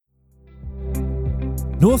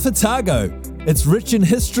North Otago. It's rich in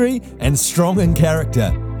history and strong in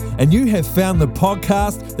character. And you have found the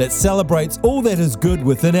podcast that celebrates all that is good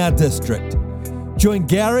within our district. Join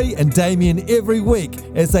Gary and Damien every week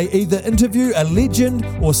as they either interview a legend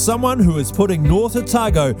or someone who is putting North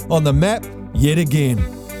Otago on the map yet again.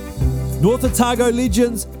 North Otago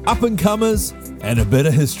legends, up-and-comers, and a bit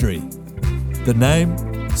of history. The name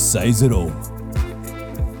says it all.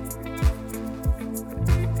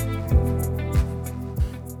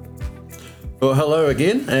 Well, hello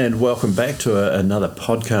again, and welcome back to another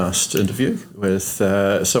podcast interview with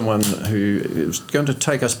someone who is going to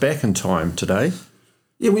take us back in time today.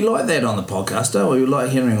 Yeah, we like that on the podcast, don't we? We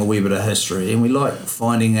like hearing a wee bit of history, and we like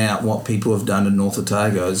finding out what people have done in North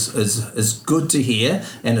Otago. It's good to hear,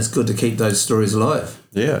 and it's good to keep those stories alive.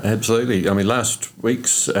 Yeah, absolutely. I mean, last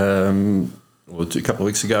week's, a couple of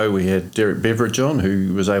weeks ago, we had Derek Beveridge on,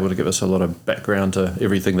 who was able to give us a lot of background to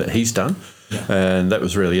everything that he's done, and that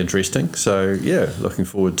was really interesting. So, yeah, looking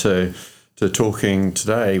forward to talking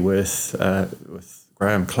today with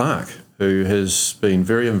Graeme Clark, who has been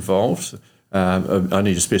very involved. I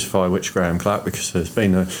need to specify which Graeme Clark because there's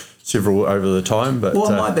been several over the time. But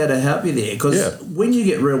I might better help you there because when you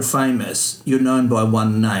get real famous, you're known by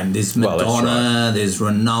one name. There's Madonna, there's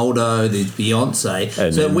Ronaldo, there's Beyonce.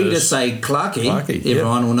 And so we just say Clarkie,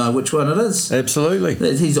 everyone will know which one it is. Absolutely.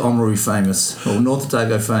 He's Oamaru famous, or North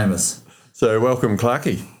Otago famous. So welcome,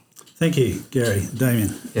 Clarkie. Thank you, Gary,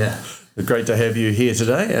 Damien. Yeah. Great to have you here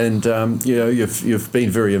today, and you've been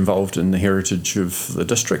very involved in the heritage of the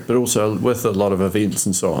district, but also with a lot of events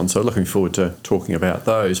and so on. So looking forward to talking about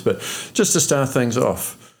those. But just to start things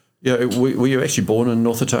off, were you actually born in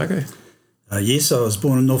North Otago? Yes, I was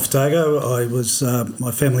born in North Otago.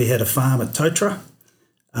 My family had a farm at Totra.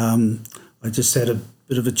 I just had a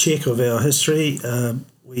bit of a check of our history.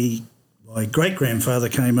 My great grandfather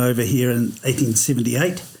came over here in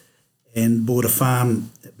 1878. And bought a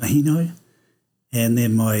farm at Mahino, and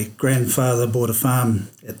then my grandfather bought a farm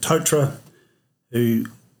at Totra, then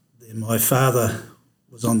my father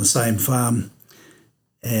was on the same farm,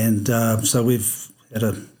 and so we've had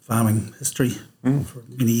a farming history for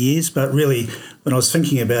many years, but really when I was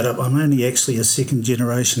thinking about it, I'm only actually a second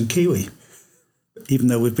generation Kiwi, even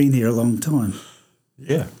though we've been here a long time.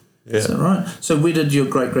 Yeah. Is that right? So where did your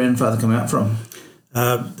great-grandfather come out from?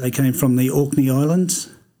 They came from the Orkney Islands.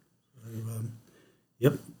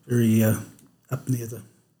 Yep, very up near the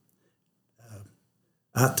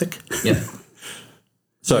Arctic. Yeah.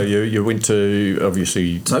 So you went to,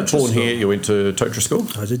 obviously, born here, you went to Totra School?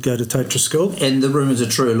 I did go to Totra School. And the rumours are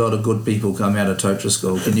true, a lot of good people come out of Totra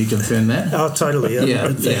School. Can you confirm that? Oh, totally. Yeah.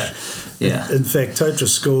 In fact, Totra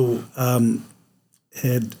School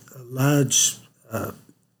had a large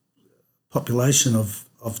population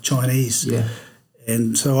of Chinese. Yeah.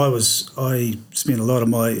 And so I spent a lot of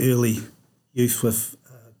my early youth with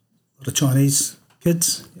a lot of Chinese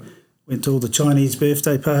kids. Went to all the Chinese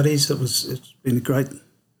birthday parties. It's been a great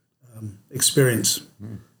experience.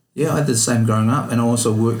 Yeah, I did the same growing up, and I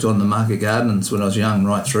also worked on the market gardens when I was young,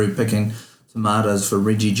 right through picking tomatoes for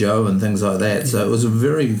Reggie Joe and things like that. So it was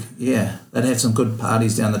they'd have some good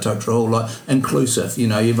parties down the Totra Hall, like inclusive.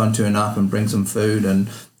 Everyone turn up and bring some food, and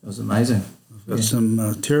it was amazing. I've got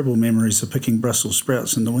some terrible memories of picking Brussels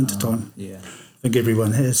sprouts in the wintertime. Yeah. I think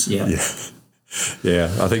everyone has. Yeah,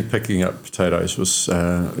 I think picking up potatoes was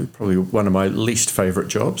probably one of my least favourite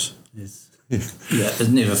jobs. Yes. Yeah, it's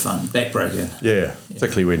never fun. Backbreaking. Yeah,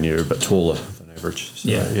 particularly when you're a bit taller than average. So,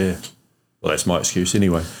 yeah. Well, that's my excuse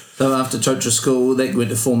anyway. So after Totra School, that went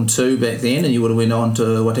to Form 2 back then, and you would have went on to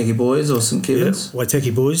Waitaki Boys or St Kevin's? Yeah,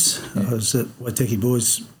 Waitaki Boys. Yeah. I was at Waitaki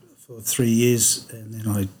Boys for 3 years, and then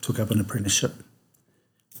I took up an apprenticeship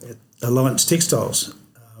at Alliance Textiles.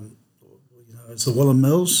 It's the Willem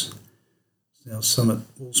Mills. Now Summit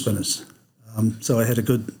Wool Spinners. So I had a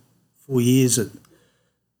good 4 years at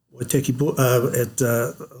at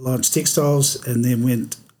Alliance Textiles, and then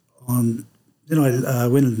went on. Then I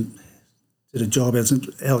went and did a job as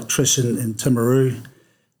an electrician in Timaru,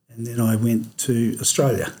 and then I went to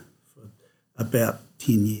Australia for about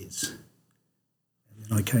 10 years. And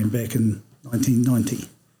then I came back in 1990.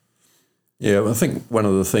 Yeah, well, I think one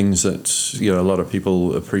of the things that a lot of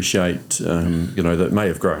people appreciate, that may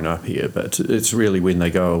have grown up here, but it's really when they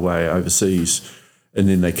go away overseas and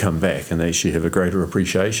then they come back and they actually have a greater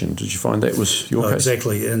appreciation. Did you find that was your case?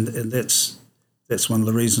 Exactly, and that's one of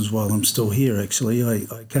the reasons why I'm still here. Actually,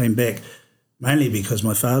 I came back mainly because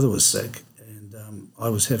my father was sick, and I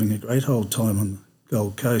was having a great old time on the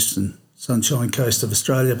Gold Coast and Sunshine Coast of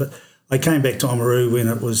Australia. But I came back to Oamaru when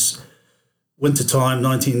it was wintertime,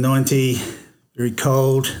 1990, very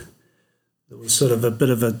cold. There was sort of a bit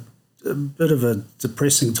of a a bit of a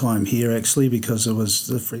depressing time here actually, because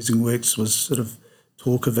the freezing works was sort of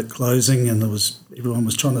talk of it closing, and everyone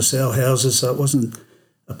was trying to sell houses, so it wasn't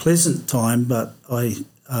a pleasant time. But I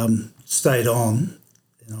stayed on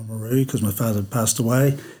in Oamaru because my father had passed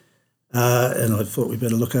away, and I thought we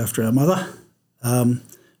better look after our mother.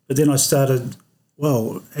 But then I started.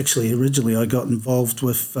 Well, actually, originally I got involved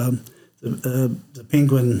with the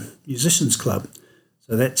Penguin Musicians Club.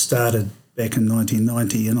 So that started back in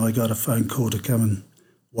 1990, and I got a phone call to come and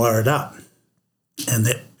wire it up. And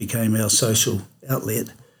that became our social outlet.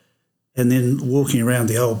 And then walking around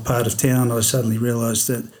the old part of town, I suddenly realised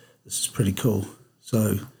that this is pretty cool.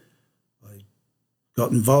 So I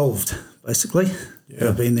got involved, basically. Yeah.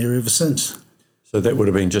 I've been there ever since. So that would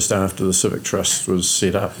have been just after the Civic Trust was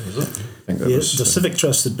set up, was it? I think the Civic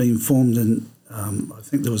Trust had been formed in, I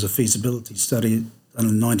think there was a feasibility study done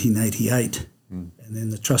in 1988, and then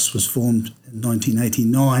the trust was formed in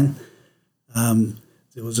 1989.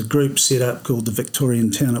 There was a group set up called the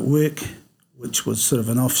Victorian Town at Work, which was sort of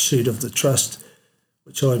an offshoot of the trust,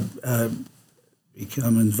 which I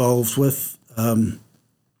became involved with, and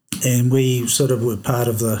we sort of were part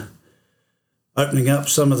of the opening up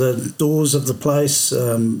some of the doors of the place.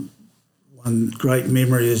 One great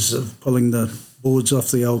memory is of pulling the boards off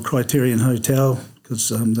the old Criterion Hotel, because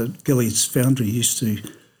the Gillies Foundry used to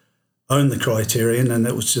own the Criterion, and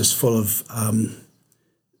it was just full of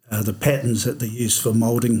the patterns that they used for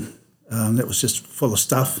moulding. That was just full of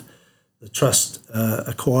stuff. The trust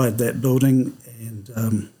acquired that building,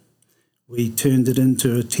 and we turned it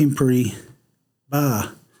into a temporary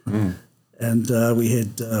bar. And we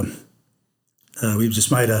had... we've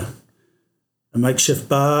just made a makeshift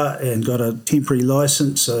bar and got a temporary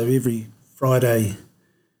licence. So every Friday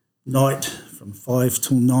night from 5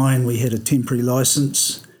 till 9 we had a temporary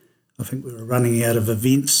licence. I think we were running out of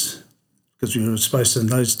events because we were supposed to, in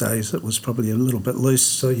those days, it was probably a little bit loose.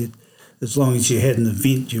 So as long as you had an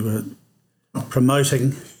event you were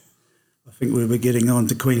promoting, I think we were getting on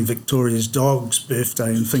to Queen Victoria's dog's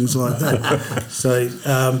birthday and things like that. So,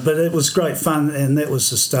 but it was great fun, and that was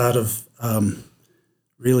the start of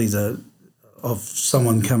really of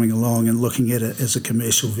someone coming along and looking at it as a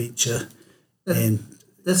commercial venture.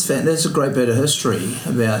 That's a great bit of history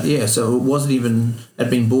about, so it wasn't even,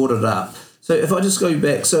 had been boarded up. So if I just go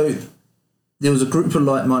back, so there was a group of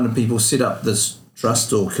like-minded people set up this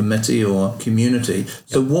trust or committee or community.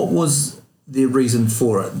 So what was their reason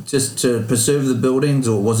for it? Just to preserve the buildings,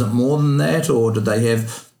 or was it more than that, or did they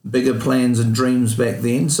have bigger plans and dreams back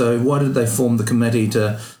then? So why did they form the committee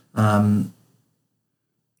to...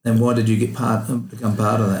 and why did you become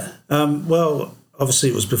part of that? Well, obviously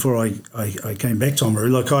it was before I came back to Oamaru.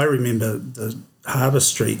 Like, I remember the Harbour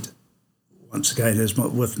Street, once again,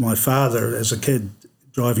 with my father as a kid,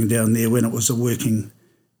 driving down there when it was a working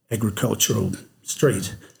agricultural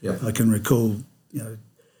street. Yep. I can recall,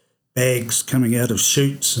 bags coming out of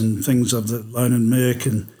chutes and things of the Lone and Merc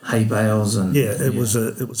and hay bales and it was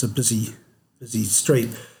a busy street.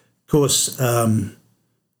 Of course,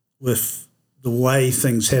 with the way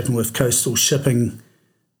things happen with coastal shipping,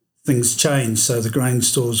 things changed, so the grain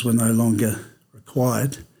stores were no longer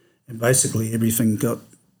required, and basically everything got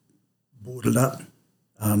boarded up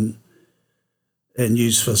and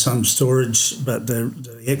used for some storage, but the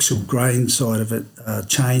actual grain side of it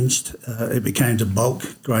changed. It became to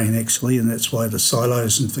bulk grain, actually, and that's why the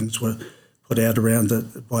silos and things were put out around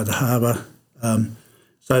by the harbour.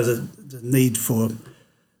 So the need for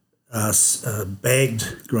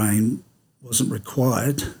bagged grain wasn't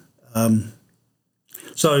required.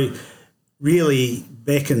 So really,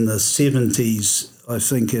 back in the 70s, I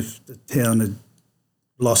think if the town had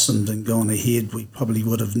blossomed and gone ahead, we probably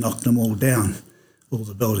would have knocked them all down, all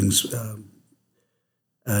the buildings.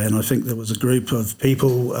 And I think there was a group of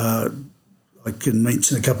people, I can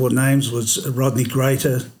mention a couple of names, was Rodney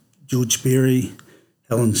Greater, George Berry,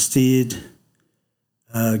 Helen Stead,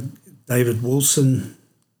 David Wilson,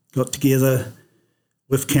 got together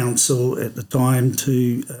with council at the time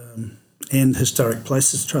and Historic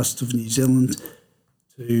Places Trust of New Zealand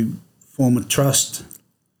to form a trust.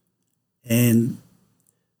 And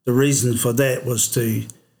the reason for that was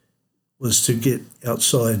to get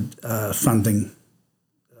outside funding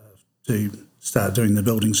to start doing the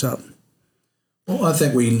buildings up. Well, I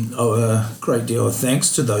think we owe a great deal of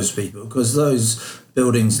thanks to those people, because those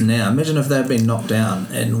buildings now, imagine if they'd been knocked down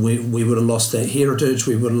and we would have lost that heritage,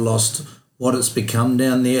 we would have lost what it's become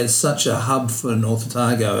down there. It's such a hub for North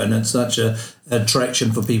Otago, and it's such a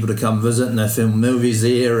attraction for people to come visit, and they film movies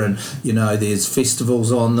there, and there's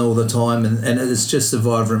festivals on all the time, and it's just a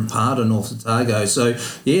vibrant part of North Otago. So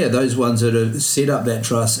those ones that have set up that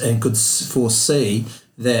trust and could foresee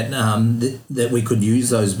that we could use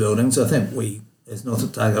those buildings. I think we, as North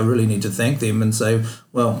Otago, really need to thank them and say,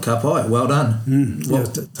 well, ka pai, well done.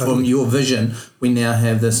 Totally. From your vision, we now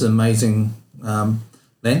have this amazing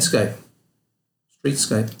landscape,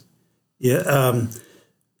 streetscape. Yeah.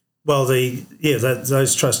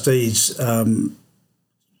 Those trustees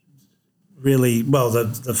really,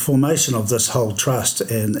 the formation of this whole trust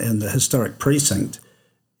and the historic precinct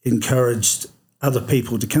encouraged other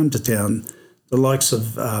people to come to town, the likes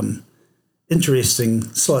of interesting,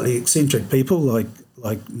 slightly eccentric people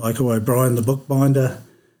like Michael O'Brien, the bookbinder,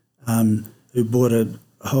 who brought a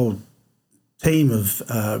whole team of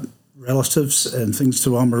relatives and things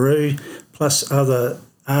to Oamaru, plus other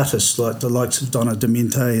artists like the likes of Donna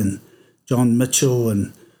Demente and John Mitchell,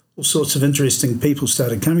 and all sorts of interesting people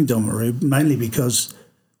started coming to Oamaru, mainly because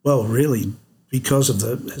of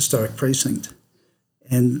the historic precinct.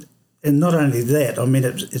 And not only that, I mean,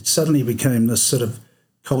 it suddenly became this sort of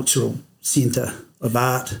cultural centre of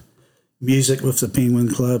art, music with the Penguin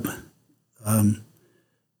Club,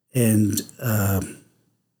 and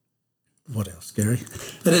what else, Gary?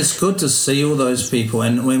 But it's good to see all those people,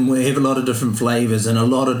 and when we have a lot of different flavours and a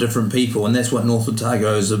lot of different people, and that's what North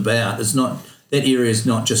Otago is about. It's not, that area is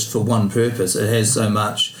not just for one purpose. It has so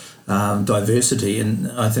much diversity, and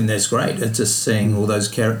I think that's great. It's just seeing all those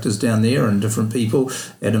characters down there and different people,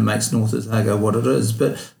 and it makes North Otago what it is.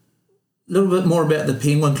 But a little bit more about the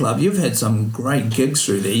Penguin Club. You've had some great gigs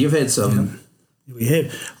through there. You've had some... Yeah, we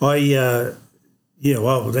have.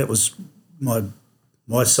 That was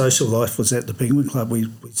my social life was at the Penguin Club. We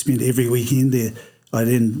spent every weekend there. I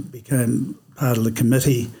then became part of the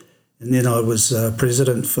committee, and then I was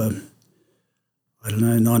president for,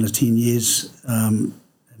 9 or 10 years. And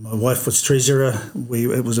my wife was treasurer.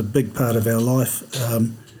 It was a big part of our life.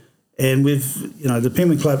 And the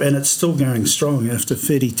Penguin Club, and it's still going strong after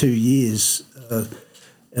 32 years.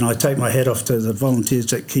 And I take my hat off to the volunteers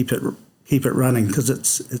that keep it running, because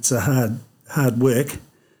it's a hard work.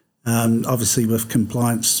 Obviously, with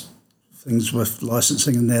compliance things with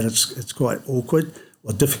licensing and that, it's quite awkward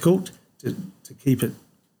or difficult to keep it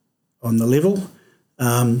on the level.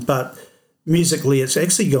 But musically, it's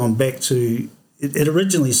actually gone back to, it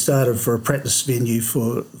originally started for a practice venue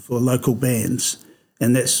for local bands,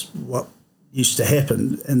 and that's what used to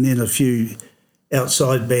happen. And then a few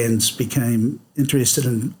outside bands became interested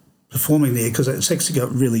in performing there, because it's actually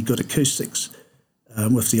got really good acoustics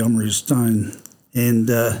with the Oamaru Stone. And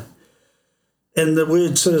the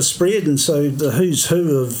word sort of spread, and so the who's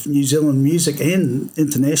who of New Zealand music and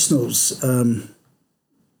internationals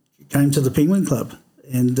came to the Penguin Club.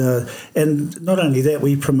 And not only that,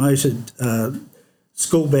 we promoted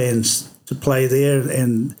school bands to play there,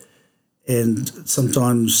 and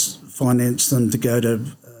sometimes financed them to go to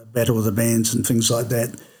Battle of the Bands and things like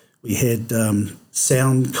that. We had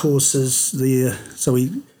sound courses there, so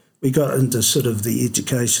we got into sort of the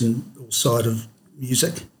education side of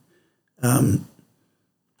music.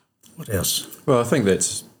 What else? Well, I think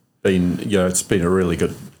that's been, it's been a really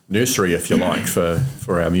good nursery, if you like,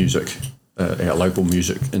 for our music, our local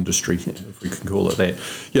music industry, if we can call it that.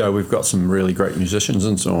 We've got some really great musicians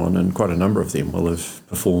and so on, and quite a number of them will have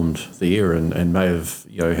performed there and may have,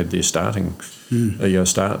 had their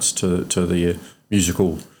starts to their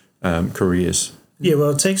musical careers. Yeah,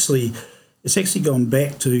 well, it's actually gone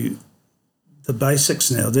back to the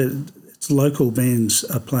basics now. It's local bands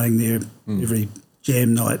are playing there every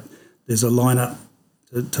jam night. There's a lineup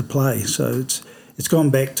to play, so it's gone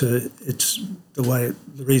back to the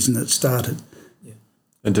reason it started. Yeah.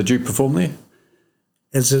 And did you perform there?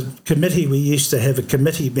 As a committee, we used to have a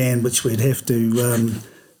committee band, which we'd have to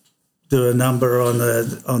do a number on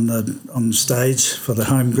the stage for the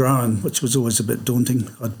homegrown, which was always a bit daunting.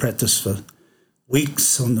 I'd practice for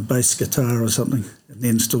weeks on the bass guitar or something, and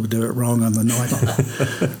then still do it wrong on the night.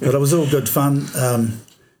 But it was all good fun.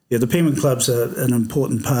 The Penguin Club's an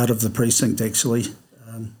important part of the precinct, actually,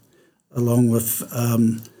 along with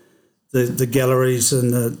the galleries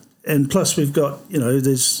and plus we've got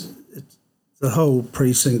there's the whole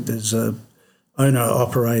precinct. There's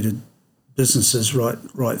owner-operated businesses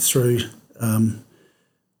right through,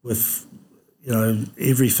 with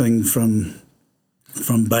everything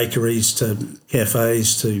from bakeries to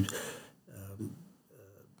cafes to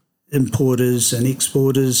importers and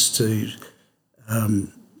exporters to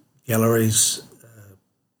galleries.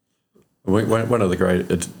 One of the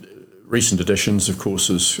great recent additions, of course,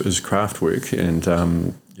 is craftwork, and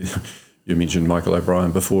you mentioned Michael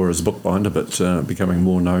O'Brien before as a bookbinder, but becoming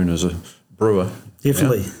more known as a brewer.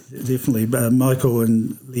 Definitely. Michael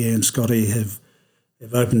and Leanne Scotty have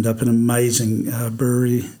opened up an amazing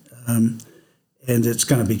brewery, and it's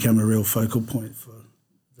going to become a real focal point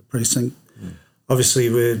the precinct. Obviously,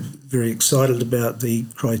 we're very excited about the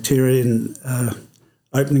Criterion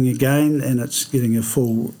opening again, and it's getting a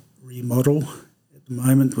full remodel at the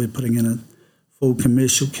moment. We're putting in a full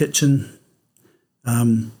commercial kitchen.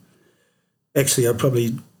 Actually, I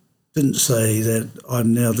probably didn't say that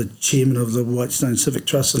I'm now the chairman of the Whitestone Civic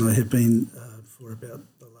Trust, and I have been for about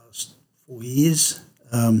the last 4 years,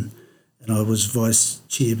 and I was vice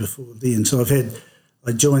chair before then. So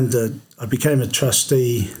I became a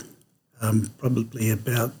trustee probably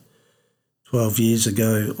about 12 years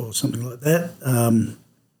ago or something like that, and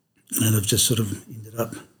I've just sort of ended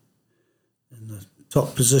up in the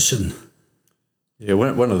top position. Yeah,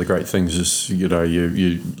 one of the great things is, you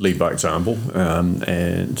lead by example,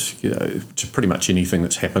 and, to pretty much anything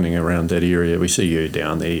that's happening around that area. We see you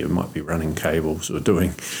down there, you might be running cables or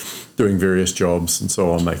doing various jobs and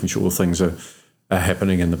so on, making sure things are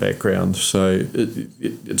happening in the background. So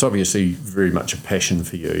it's obviously very much a passion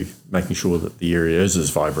for you, making sure that the area is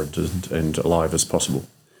as vibrant and alive as possible.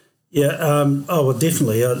 Yeah, well,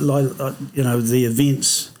 definitely. The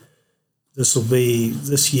events,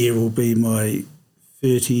 this year will be my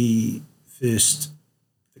 31st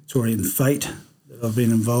Victorian fete that I've been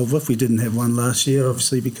involved with. We didn't have one last year,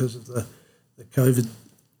 obviously, because of the COVID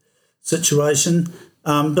situation.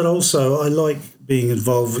 But also I like being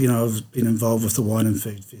involved. I've been involved with the wine and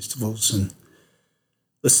food festivals and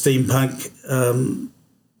the steampunk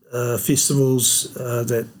festivals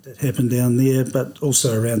that happen down there, but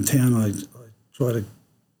also around town I try to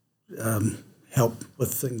help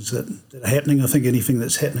with things that are happening. I think anything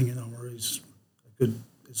that's happening in Oamaru is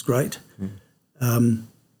great.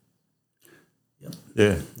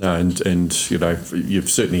 Yeah, and you've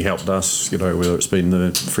certainly helped us, whether it's been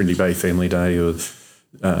the Friendly Bay Family Day or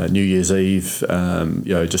New Year's Eve,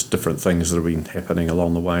 just different things that have been happening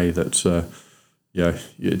along the way that,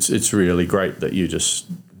 it's really great that you just,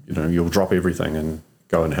 you'll drop everything and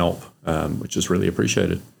go and help, which is really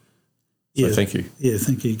appreciated. So thank you. Yeah,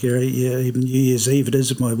 thank you, Gary. Yeah, even New Year's Eve, it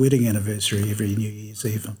is my wedding anniversary every New Year's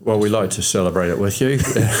Eve. Well, we like to celebrate it with you.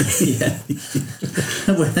 Yeah.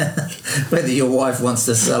 Whether your wife wants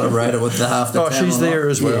to celebrate it with the half the town. Oh, she's there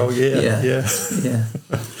as well. Yeah.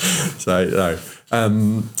 So no.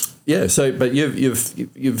 But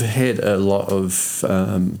you've had a lot of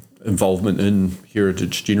involvement in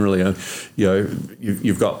heritage generally.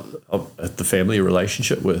 You've got the family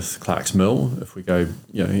relationship with Clark's Mill. If we go,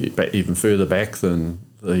 even further back than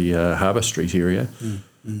the Harbour Street area.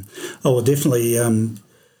 Mm-hmm. Oh, well, definitely. The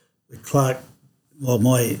Clark. Well,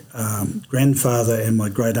 my grandfather and my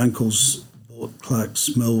great uncles bought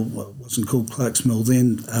Clark's Mill. Well, it wasn't called Clark's Mill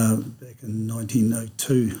then. Back in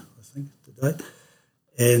 1902, I think, the date,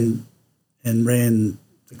 and ran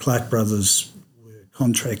the Clark brothers.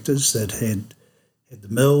 Contractors that had the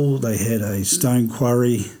mill, they had a stone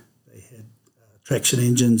quarry, they had traction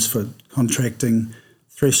engines for contracting,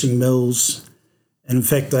 threshing mills, and in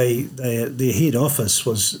fact their head office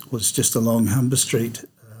was just along Humber Street,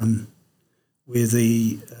 where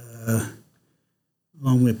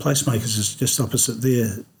where Placemakers is just opposite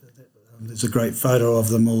there. There's a great photo of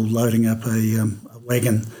them all loading up a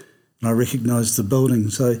wagon, and I recognised the building.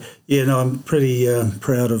 So I'm pretty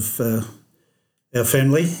proud of our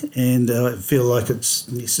family, and I feel like it's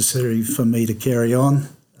necessary for me to carry on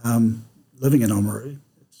living in Oamaru.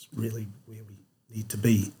 It's really where we need to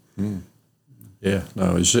be. Mm. Yeah,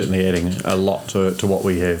 no, it's certainly adding a lot to what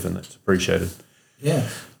we have, and it's appreciated. Yeah.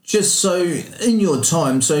 Just so in your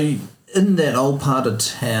time, so in that old part of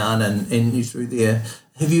town and you through there,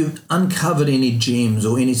 have you uncovered any gems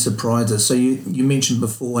or any surprises? So you mentioned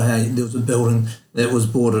before how there was a building that was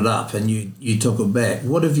boarded up and you took it back.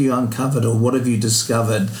 What have you uncovered or what have you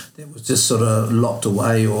discovered that was just sort of locked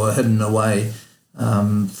away or hidden away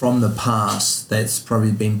from the past that's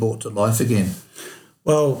probably been brought to life again?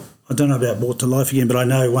 Well, I don't know about brought to life again, but I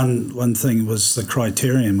know one thing was the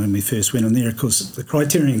Criterion when we first went in there. Of course, the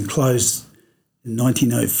Criterion closed in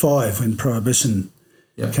 1905 when Prohibition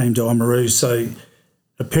came to Oamaru. So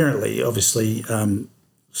apparently, obviously,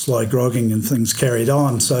 sly grogging and things carried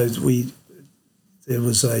on. So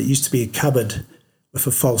there used to be a cupboard with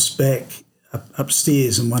a false back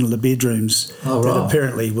upstairs in one of the bedrooms that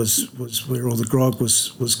apparently was where all the grog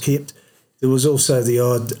was kept. There was also the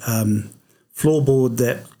odd floorboard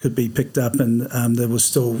that could be picked up, and there was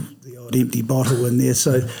still the odd empty bottle in there.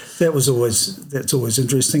 So that's always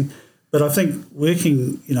interesting. But I think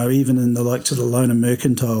working, even in the likes of the Lona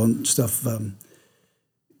Mercantile and stuff,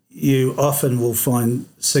 you often will find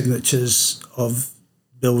signatures of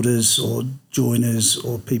builders or joiners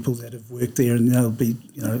or people that have worked there, and they'll be,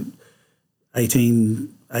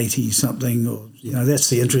 1880 something, or that's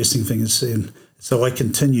the interesting thing is seeing So I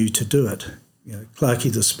continue to do it.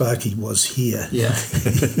 Clarkie the Sparkie was here. Yeah.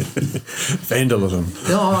 Vandalism.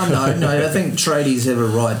 No, I think tradies have a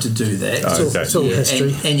right to do that. It's all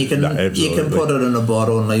history. And you can put it in a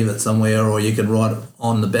bottle and leave it somewhere, or you can write it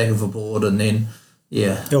on the back of a board and then,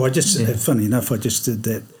 Funny enough, I just did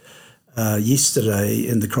that yesterday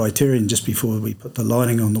in the Criterion just before we put the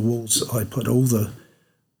lining on the walls. I put all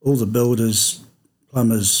the builders,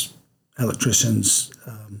 plumbers, electricians,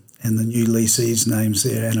 and the new leasees' names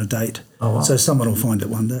there and a date. Oh, wow. So someone will find it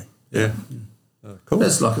one day. Yeah. Cool.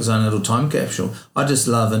 It's like its own little time capsule. I just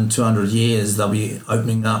love in 200 years they'll be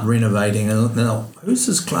opening up, renovating, and who's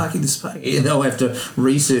this Clarkie the Sparkie? And they'll have to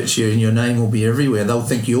research you and your name will be everywhere. They'll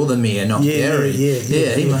think you're the mayor, not Gary.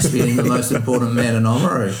 Yeah, he must be the most important man in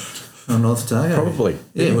Oamaru, on North Otago. Probably.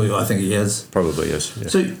 Yeah, well, I think he is. Probably is. Yeah.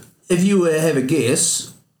 So if you were to have a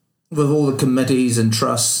guess, with all the committees and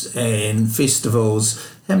trusts and festivals,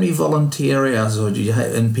 how many volunteer hours would you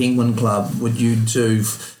have in Penguin Club would you do?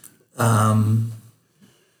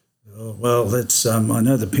 Well, that's I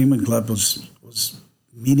know the Penguin Club was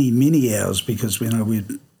many hours because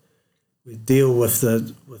we'd deal with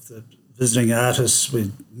the visiting artists,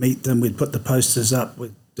 we'd meet them, we'd put the posters up,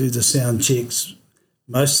 we'd do the sound checks.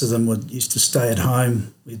 Most of them used to stay at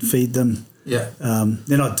home. We'd feed them. Yeah.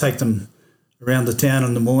 Then I'd take them around the town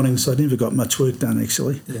in the morning, so I never got much work done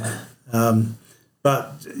actually. Yeah. And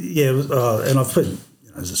I've put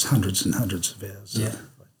there's hundreds and hundreds of hours. Yeah.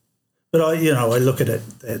 But I look at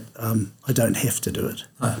it that I don't have to do it.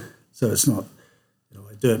 Oh. So it's not,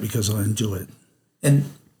 I do it because I enjoy it. And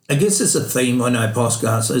I guess it's a theme, I know,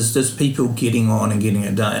 podcasts, is just people getting on and getting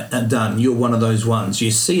it done. You're one of those ones.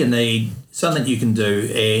 You see a need, something you can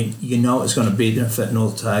do, and you know it's going to benefit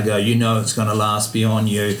North Otago. You know it's going to last beyond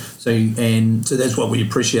you. So that's what we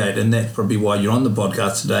appreciate, and that's probably why you're on the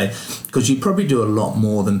podcast today, because you probably do a lot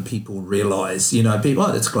more than people realise. People,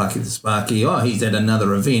 that's Clarkie the Sparkie, he's at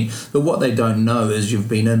another event. But what they don't know is you've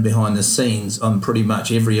been in behind the scenes on pretty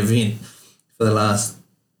much every event for the last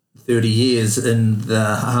 30 years in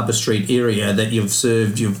the Harbour Street area that you've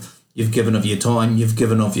served, you've given of your time, you've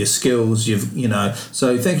given of your skills,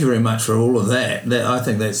 so thank you very much for all of that. I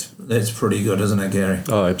think that's pretty good, isn't it, Gary?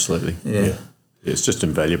 Oh, absolutely. Yeah. It's just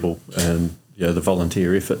invaluable, and the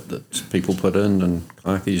volunteer effort that people put in, and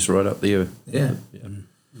Clarkie's right up there. Yeah.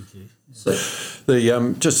 So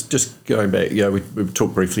the just going back, we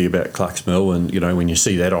talked briefly about Clark's Mill, and when you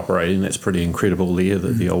see that operating, that's pretty incredible there.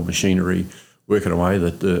 That the old machinery working away,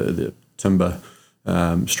 the timber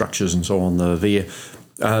structures and so on that are there.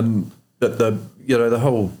 But the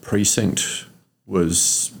whole precinct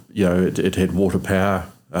was it had water power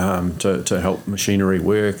to help machinery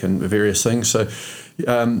work and various things. So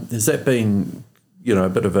has that been a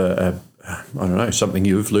bit of a I don't know, something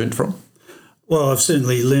you've learned from? Well, I've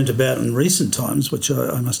certainly learned about in recent times, which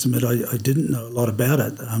I must admit I didn't know a lot about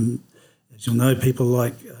it. As you'll know, people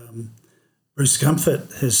like Bruce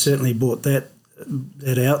Comfort has certainly brought that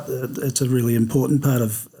out. It's a really important part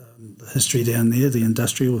of the history down there, the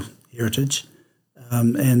industrial heritage,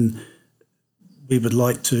 and we would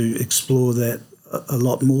like to explore that a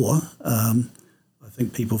lot more. I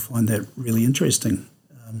think people find that really interesting.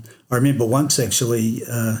 I remember once actually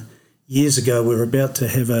years ago we were about to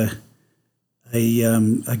have a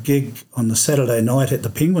gig on the Saturday night at the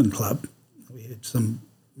Penguin Club. We had some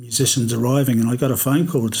musicians arriving, and I got a phone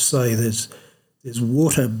call to say there's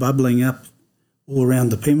water bubbling up all around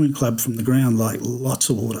the Penguin Club from the ground, like lots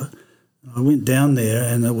of water. And I went down there,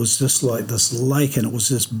 and it was just like this lake, and it was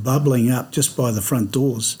just bubbling up just by the front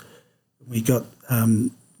doors. We got the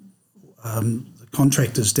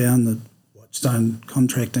contractors down, the Whitestone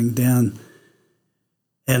contracting down,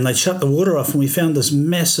 and they shut the water off, and we found this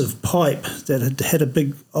massive pipe that had a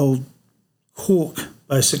big old cork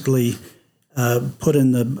basically put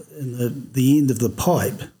in the end of the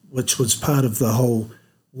pipe, which was part of the whole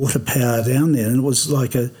water power down there. And it was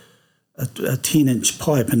like a 10-inch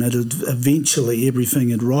pipe, and it had eventually everything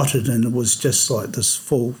had rotted, and it was just like this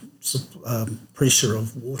full pressure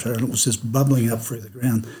of water, and it was just bubbling up through the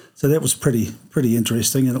ground. So that was pretty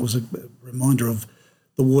interesting, and it was a reminder of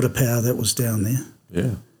the water power that was down there.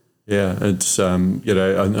 Yeah, it's and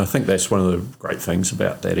I think that's one of the great things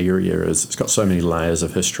about that area is it's got so many layers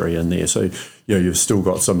of history in there. So you've still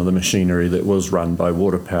got some of the machinery that was run by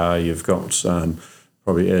water power. You've got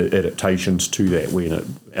probably adaptations to that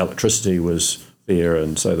when electricity was there,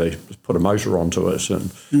 and so they put a motor onto it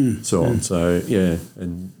and so on. So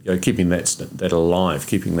and keeping that alive,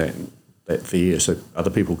 keeping that there so other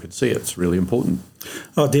people could see it's really important.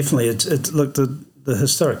 Oh, definitely. It's look, the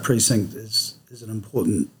historic precinct is an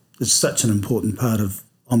important. It's such an important part of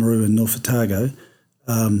Oamaru and North Otago.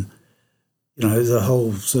 the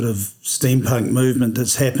whole sort of steampunk movement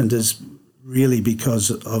that's happened is really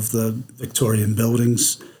because of the Victorian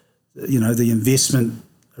buildings. The investment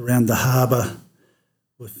around the harbour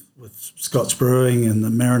with Scott's Brewing and the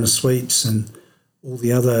Mariner Suites and all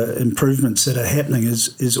the other improvements that are happening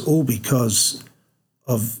is all because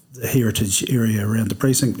of the heritage area around the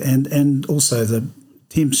precinct and also the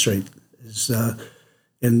Thames Street is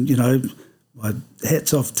my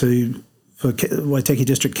hats off for Waitaki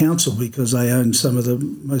District Council because they own some of the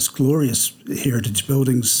most glorious heritage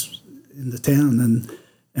buildings in the town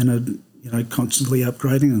and are constantly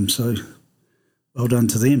upgrading them. So well done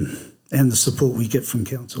to them and the support we get from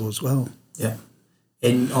council as well. Yeah.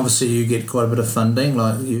 And obviously you get quite a bit of funding.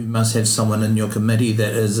 Like you must have someone in your committee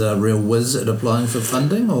that is a real whiz at applying for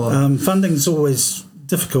funding, or funding's always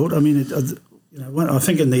difficult. I mean, I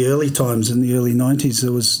think in the early times, in the early 90s,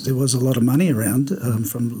 there was a lot of money around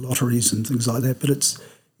from lotteries and things like that. But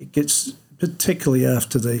it gets particularly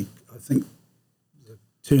after I think the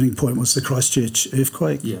turning point was the Christchurch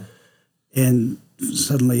earthquake. Yeah. And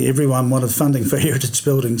suddenly everyone wanted funding for heritage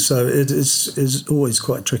buildings, so it is always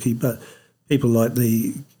quite tricky. But people like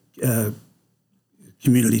the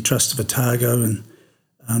Community Trust of Otago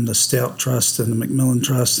and the Stout Trust and the Macmillan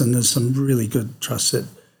Trust, and there's some really good trusts that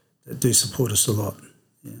do support us a lot.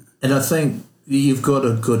 Yeah. And I think you've got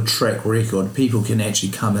a good track record. People can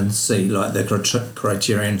actually come and see, like the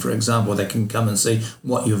Criterion, for example, they can come and see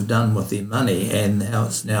what you've done with their money and how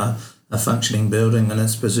it's now a functioning building and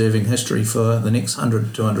it's preserving history for the next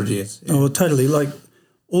 100, 200 years. Yeah. Oh, totally. Like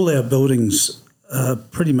all our buildings are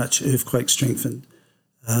pretty much earthquake strengthened.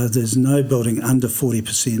 There's no building under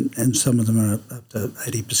 40%, and some of them are up to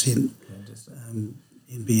 80%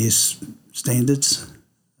 NBS standards.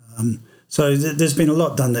 So there's been a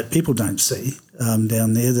lot done that people don't see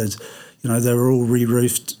down there. That they were all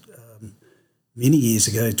re-roofed many years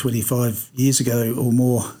ago, 25 years ago or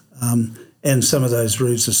more, and some of those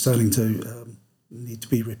roofs are starting to need to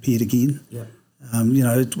be repaired again. Yeah.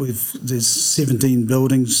 There's 17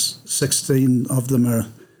 buildings, 16 of them are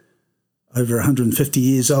over 150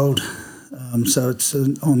 years old, so it's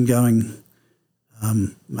an ongoing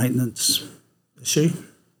maintenance issue.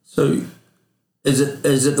 So is it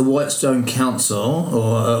the Whitestone Council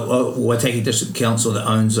or Waitaki District Council that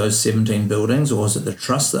owns those 17 buildings, or is it the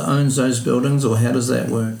trust that owns those buildings, or how does that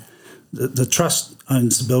work? The trust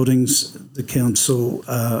owns the buildings, the council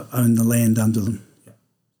own the land under them.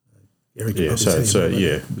 It's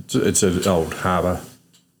an old harbour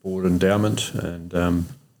board endowment, and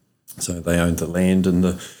so they owned the land, and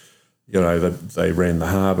they ran the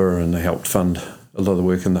harbour, and they helped fund a lot of the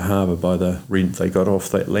work in the harbour by the rent they got off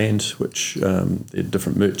that land, which the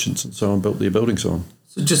different merchants and so on built their buildings on.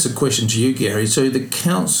 So just a question to you, Gary. So the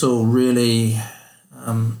council really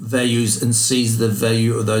values and sees the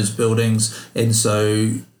value of those buildings, and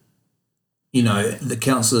so the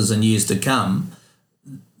councillors in years to come,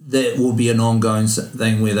 that will be an ongoing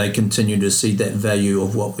thing where they continue to see that value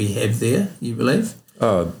of what we have there, you believe?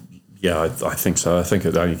 Yeah, I think so. I think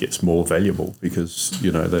it only gets more valuable because,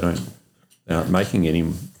 they aren't making any,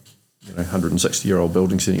 160-year-old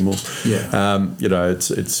buildings anymore. Yeah.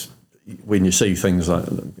 It's when you see things like,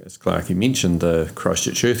 as Clarkie mentioned, the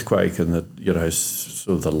Christchurch earthquake and the,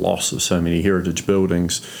 sort of the loss of so many heritage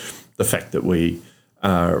buildings, the fact that we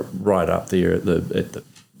are right up there at the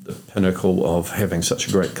pinnacle of having such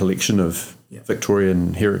a great collection of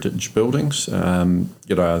Victorian heritage buildings.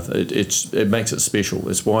 It makes it special.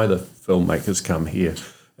 It's why the filmmakers come here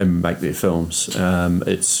and make their films.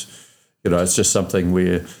 It's just something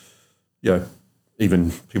where,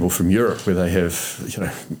 even people from Europe, where they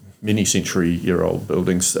have, many century-year-old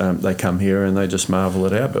buildings, they come here and they just marvel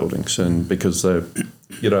at our buildings, and because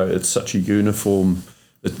it's such a uniform.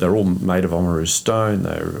 They're all made of Oamaru stone.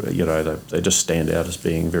 They just stand out as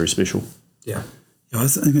being very special. Yeah. I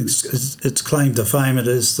think it's claim to fame. It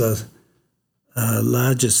is the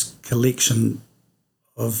largest collection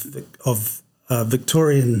of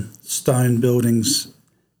Victorian stone buildings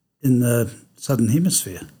in the Southern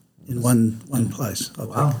Hemisphere in one place.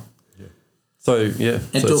 Wow. Yeah. So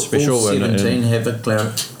and so it's special. All 17 have a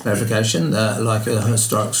clarification, like a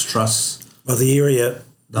historic trust. Well,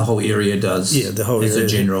 the whole area does. Yeah, the whole as area. a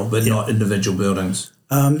general, but not individual buildings.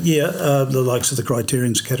 The likes of the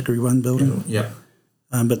Criterion's Category 1 building. Yeah.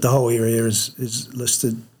 But the whole area is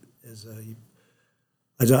listed as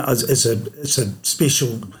it's a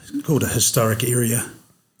special, called a historic area,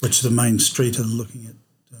 which the main street are looking at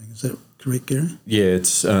doing. Is that correct, Gary? Yeah,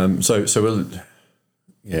 it's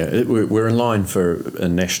we're in line for a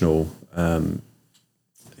national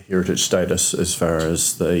heritage status as far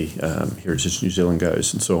as the Heritage New Zealand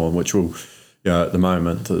goes and so on, which will, at the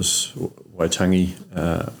moment there's Waitangi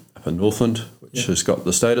up in Northland, which has got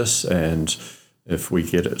the status, and if we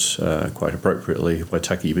get it quite appropriately,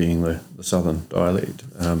 Waitaki being the southern dialect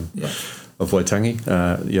of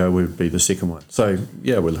Waitangi, would be the second one. So,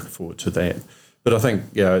 we're looking forward to that. But I think,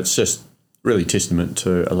 it's just really testament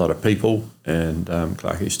to a lot of people, and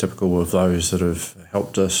Clarkie's typical of those that have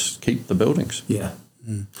helped us keep the buildings. Yeah.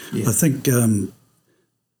 I think the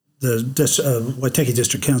Waitaki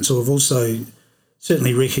District Council have also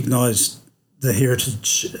certainly recognised the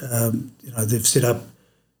heritage. They've set up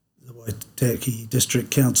the Waitaki District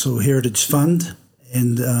Council Heritage Fund,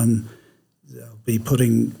 and they'll be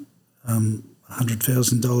putting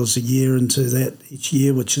 $100,000 a year into that each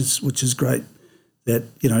year, which is great. That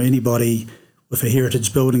anybody with a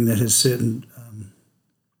heritage building that has certain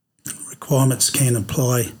requirements can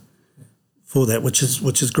apply for that, which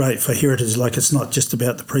is great for heritage. Like, it's not just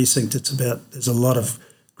about the precinct; there's a lot of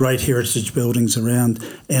great heritage buildings around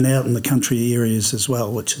and out in the country areas as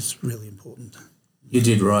well, which is really important. You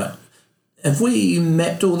did right. Have we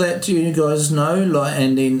mapped all that? Do you guys know?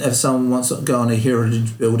 And then if someone wants to go on a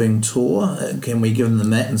heritage building tour, can we give them the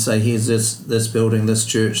map and say, here's this building, this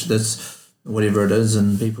church, this whatever it is,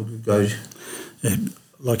 and people could go?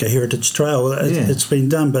 Like a heritage trail. It's been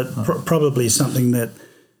done, but probably something that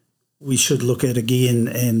we should look at again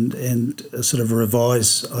and sort of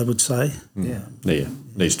revise, I would say. Yeah.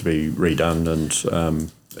 Needs to be redone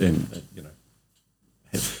and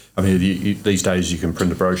these days you can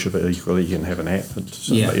print a brochure, but equally you can have an app. And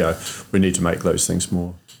we need to make those things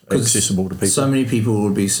more accessible to people. So many people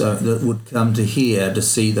would come to here to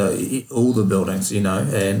see all the buildings,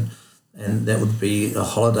 and that would be a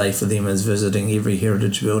holiday for them, as visiting every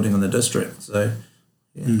heritage building in the district. So,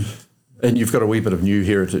 And you've got a wee bit of new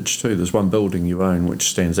heritage too. There's one building you own which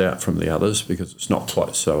stands out from the others because it's not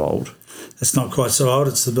quite so old. It's not quite so old.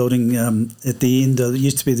 It's the building at the end. It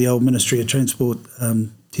used to be the old Ministry of Transport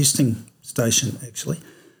testing station, actually.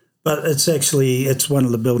 But it's one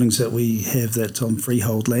of the buildings that we have that's on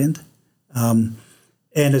freehold land, and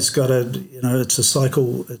it's got it's a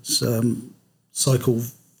cycle. It's Cycle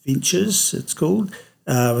Ventures, it's called,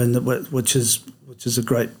 which is a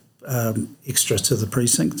great extra to the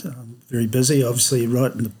precinct. Very busy, obviously,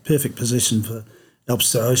 right in the perfect position for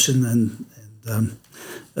Alps to Ocean and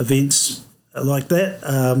events like that.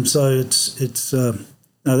 So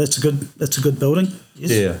that's a good building.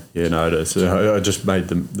 Yes. Yeah, no, it is. I just made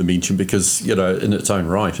the mention because in its own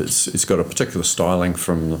right, it's got a particular styling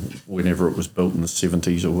from whenever it was built in the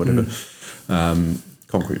 70s or whatever.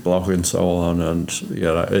 Concrete block and so on, and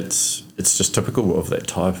it's just typical of that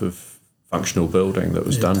type of functional building that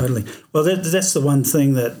was done. Totally. Well, that's the one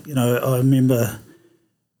thing that I remember.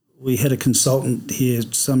 We had a consultant here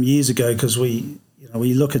some years ago because we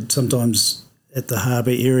look at sometimes at the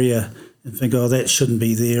harbour area and think, oh, that shouldn't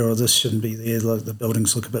be there or this shouldn't be there. Like the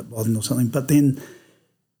buildings look a bit modern or something. But then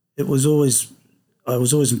I was always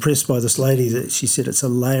impressed by this lady that she said it's a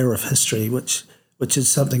layer of history, which is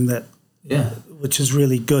something that. Yeah, which is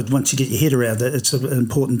really good once you get your head around it. It's an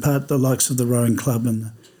important part. The likes of the rowing club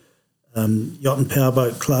and the yacht and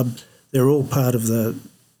powerboat club, they're all part of the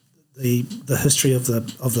history of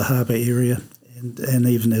the harbour area, and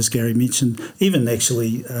even as Gary mentioned, even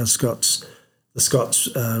actually the Scots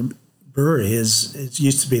brewery it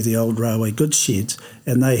used to be the old railway goods sheds,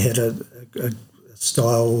 and they had a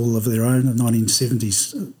style all of their own, a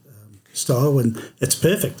 1970s style, and it's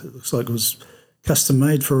perfect. It looks like it was custom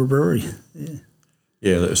made for a brewery.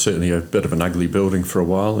 Yeah, there was certainly a bit of an ugly building for a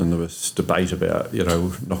while, and there was debate about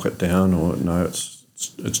knock it down or no,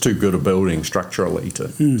 it's too good a building structurally to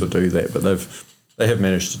do that. But they have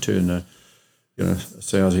managed to turn a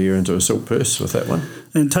sow's ear into a silk purse with that one.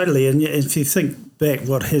 And totally. And if you think back,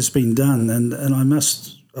 what has been done, and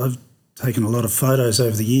I've taken a lot of photos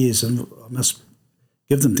over the years, and I must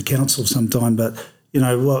give them to council sometime. But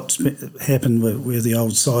what's happened where the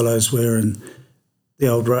old silos were and the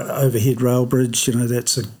old overhead rail bridge,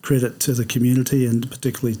 that's a credit to the community and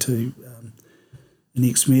particularly to an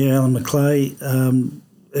ex-mayor, Alan McClay.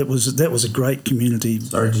 That was a great community.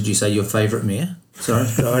 Sorry, did you say your favourite mayor? Sorry,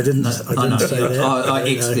 no, I didn't say that.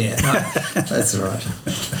 Ex-mayor. No, that's right.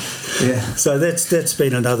 Yeah. So that's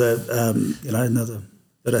been another another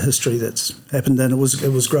bit of history that's happened, and it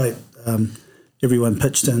was great. Everyone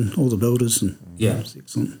pitched in, all the builders, and it was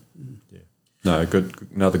excellent. Yeah. No,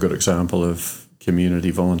 another good example of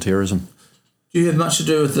community volunteerism. Do you have much to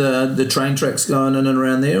do with the train tracks going in and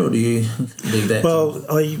around there, or do you leave that? Well,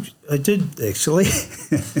 I did actually.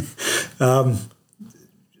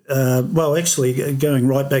 Actually, going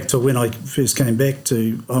right back to when I first came back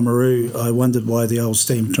to Oamaru, I wondered why the old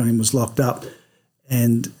steam train was locked up,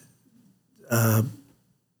 and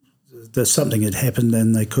something had happened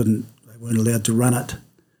and they weren't allowed to run it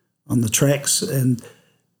on the tracks. And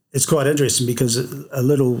it's quite interesting because a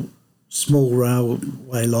little small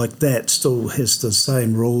railway like that still has the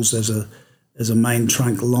same rules as a main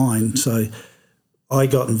trunk line. So I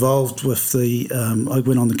got involved with I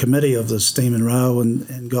went on the committee of the Steam and Rail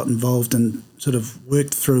and got involved and sort of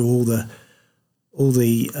worked through all the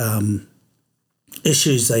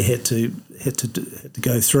issues they had to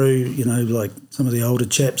go through. Like some of the older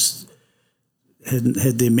chaps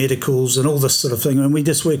had their medicals and all this sort of thing, and we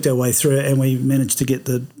just worked our way through it, and we managed to get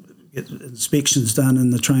inspections done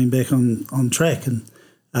and the train back on track. And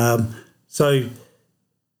so,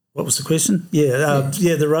 what was the question?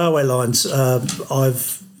 The railway lines.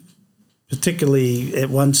 I've particularly at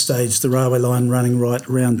one stage the railway line running right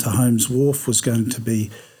around to Holmes Wharf was going to be.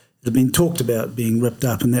 It had been talked about being ripped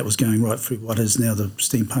up, and that was going right through what is now the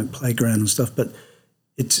steampunk playground and stuff. But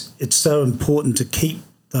it's so important to keep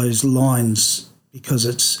those lines because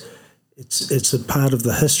it's a part of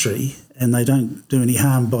the history, and they don't do any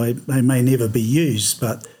harm they may never be used,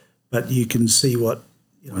 but you can see what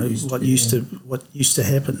used to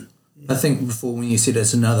happen. I think before when you said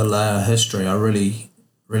it's another layer of history, I really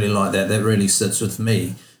like that. That really sits with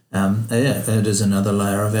me. It is another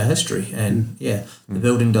layer of our history, and the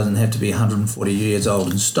building doesn't have to be 140 years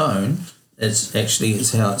old in stone. It's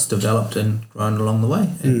how it's developed and grown along the way,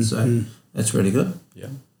 and so that's really good. Yeah,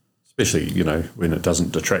 especially when it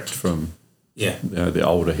doesn't detract from the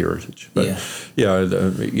older heritage. But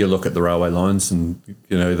you look at the railway lines, and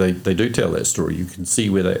they do tell that story. You can see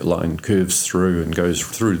where that line curves through and goes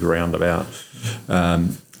through the roundabout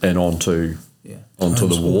and onto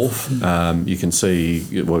the wharf. You can see,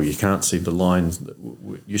 you can't see the lines that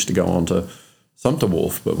used to go onto Sumter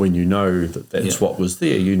Wharf, but when you know that's what was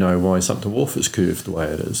there, you know why Sumter Wharf is curved the way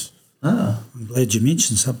it is. I'm glad you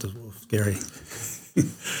mentioned Sumter Wharf, Gary.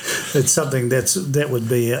 It's something that would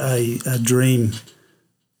be a dream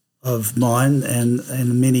of mine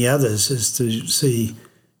and many others, is to see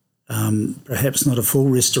perhaps not a full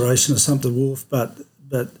restoration of Sumter Wharf, but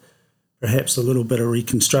perhaps a little bit of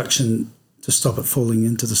reconstruction to stop it falling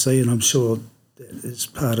into the sea. And I'm sure that is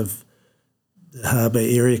part of the Harbour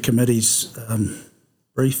Area Committee's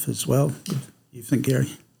brief as well. You think,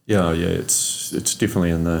 Gary? Yeah, it's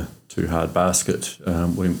definitely in the too hard basket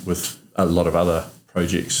with a lot of other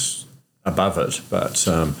projects above it. But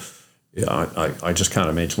I just can't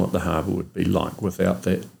imagine what the harbour would be like without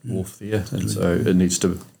that wharf there. And so it needs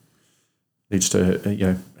to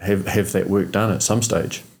have that work done at some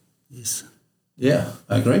stage. Yes. Yeah,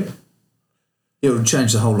 I agree. It would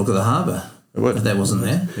change the whole look of the harbour if that wasn't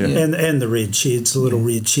there. Yeah. And the red sheds, the little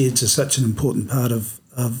red sheds are such an important part of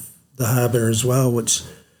the harbour as well, which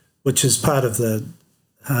is part of the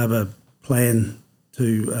harbour plan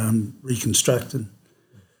to reconstruct and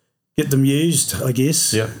get them used, I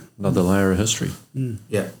guess. Yeah, another layer of history.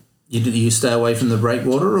 Yeah. You stay away from the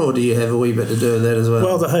breakwater, or do you have a wee bit to do with that as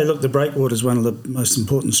well? Well, the breakwater is one of the most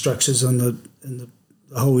important structures in the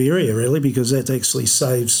whole area, really, because that actually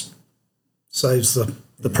saves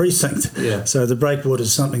the precinct. Yeah. So the breakwater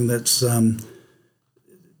is something that's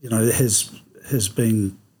has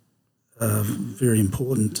been very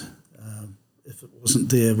important. If it wasn't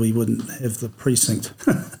there, we wouldn't have the precinct.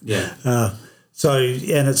 Yeah.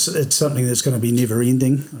 And it's something that's going to be never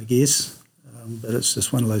ending, I guess. But it's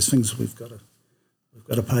just one of those things we've got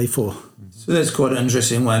to pay for. So that's quite an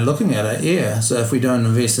interesting way of looking at it. Yeah. So if we don't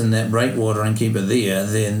invest in that breakwater and keep it there,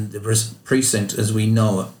 then the precinct as we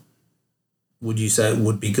know it, would you say it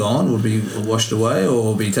would be gone, would be washed away,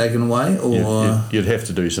 or be taken away, or you'd have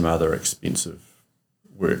to do some other expensive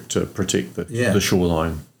work to protect the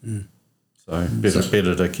shoreline. So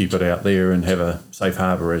better to keep it out there and have a safe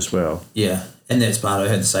harbour as well. Yeah, and that's part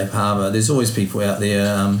of it, the safe harbour. There's always people out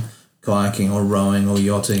there kayaking or rowing or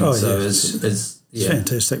yachting. It's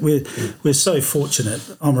fantastic. We're so fortunate.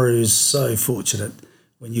 Oamaru is so fortunate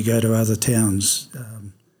when you go to other towns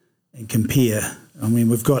and compare. I mean,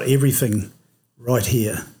 we've got everything right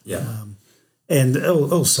here. Yeah. And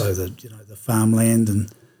also the farmland,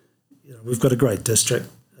 and we've got a great district.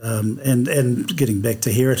 And getting back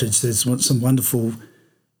to heritage, there's some wonderful,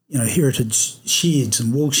 heritage sheds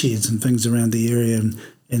and wall sheds and things around the area,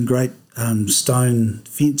 and great stone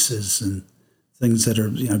fences and things that are,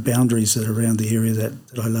 boundaries that are around the area that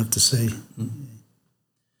I love to see. Mm-hmm.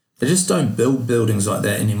 They just don't build buildings like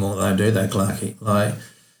that anymore, though, do they, Clarkie? Like,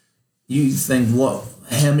 you think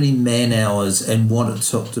how many man hours and what it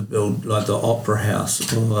took to build like the Opera House,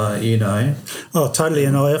 or Oh, totally.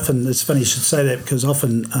 And it's funny you should say that, because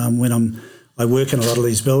often when I work in a lot of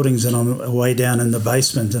these buildings and I'm way down in the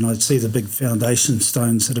basement and I see the big foundation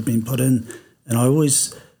stones that have been put in, and I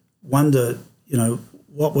always wonder,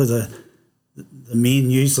 what were the men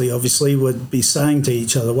usually, obviously, would be saying to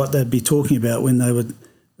each other, what they'd be talking about when they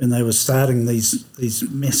were starting these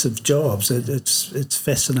massive jobs. It's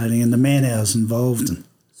fascinating, and the man hours involved.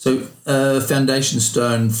 So foundation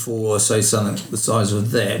stone for, say, something the size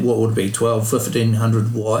of that, what would it be,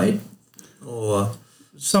 1,500 wide? Or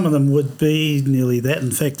some of them would be nearly that.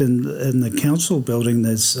 In fact, in the council building,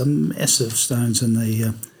 there's some massive stones in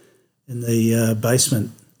the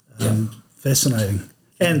basement. Fascinating.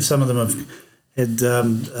 And some of them have had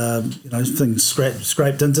things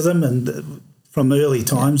scraped into them, and from early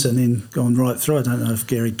times, and then gone right through. I don't know if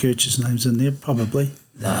Gary Kirch's name's in there. Probably.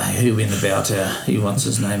 No, he'll be in the bell tower. He wants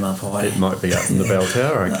his name up high. It might be up in the bell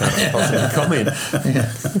tower. I can't possibly comment.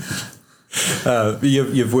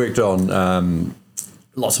 You've worked on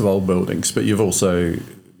lots of old buildings, but you were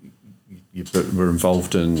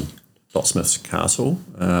involved in Lotsmith's Castle.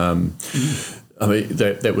 I mean,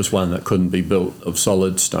 that was one that couldn't be built of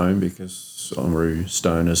solid stone because Oamaru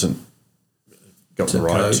stone hasn't got the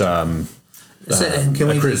right can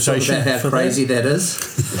we talk about how crazy that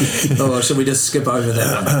is? Or should we just skip over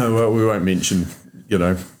that one? Well, we won't mention,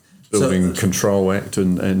 Building Control Act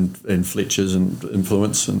and Fletcher's and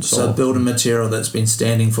influence and so on. So building material that's been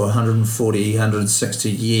standing for 140,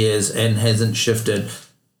 160 years and hasn't shifted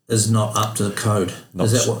is not up to the code.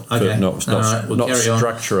 Is that what? Okay. Not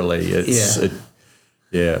structurally. It's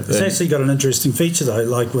actually got an interesting feature though,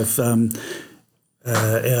 like with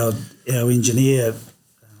our engineer,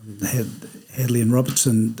 Hadley and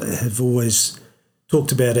Robertson, have always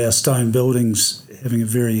talked about our stone buildings having a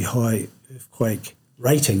very high earthquake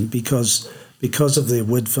rating because of the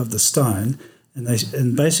width of the stone,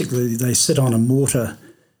 and basically they sit on a mortar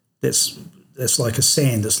that's like a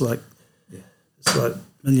sand. It's like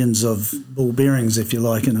millions of ball bearings, if you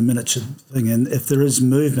like, in a miniature thing. And if there is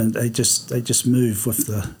movement, they just move with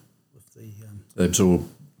the. They absorb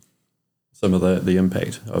some of the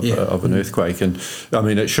impact of an earthquake, and I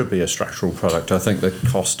mean it should be a structural product. I think the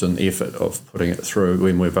cost and effort of putting it through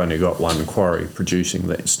when we've only got one quarry producing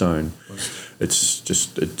that stone, it's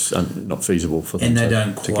not feasible for them. And they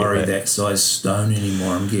don't quarry that size stone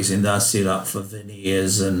anymore. I'm guessing they're set up for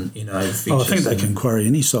veneers and features. I think they can quarry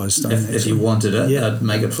any size stone. If you wanted it, they'd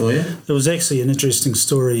make it for you. There was actually an interesting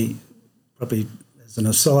story, probably as an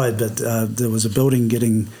aside, but there was a building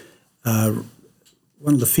getting.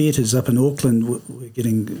 One of the theatres up in Auckland were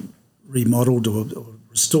getting remodelled or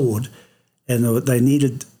restored, and they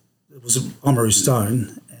needed, it was Oamaru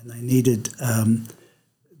stone, and they needed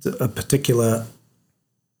a particular,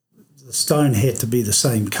 the stone had to be the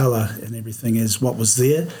same colour and everything as what was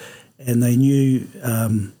there, and they knew,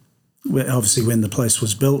 obviously when the place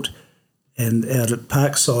was built, and out at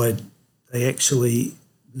Parkside, they actually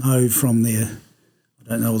know from their, I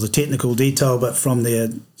don't know all the technical detail, but from their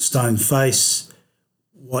stone face,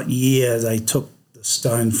 what year they took the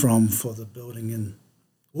stone from for the building in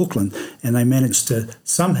Auckland, and they managed to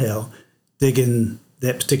somehow dig in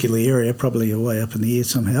that particular area, probably way up in the air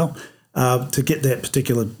somehow, to get that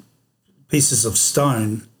particular pieces of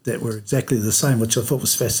stone that were exactly the same, which I thought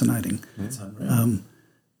was fascinating.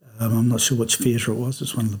 I'm not sure which theatre it was.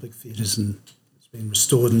 It's one of the big theatres, and it's been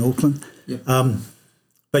restored in Auckland. Yep.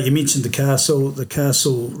 But you mentioned the castle. The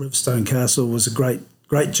castle, Riverstone Castle, was a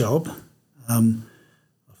great job.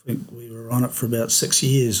 I think we were on it for about 6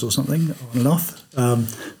 years or something, on and off.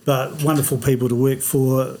 But wonderful people to work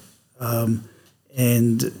for, and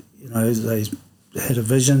they had a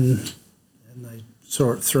vision and they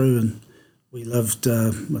saw it through. And we loved,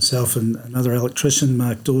 myself and another electrician,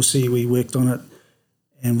 Mark Dorsey. We worked on it,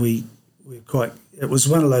 and we were quite. It was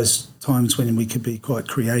one of those times when we could be quite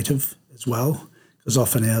creative as well, because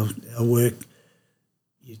often our work.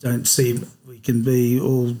 You don't see, we can be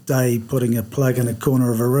all day putting a plug in a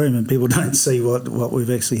corner of a room and people don't see what we've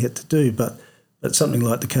actually had to do. But something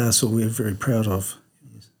like the castle we're very proud of.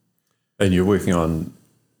 Yes. And you're working on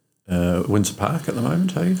Windsor Park at the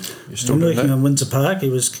moment, are you? You're still I'm doing working that? on Windsor Park.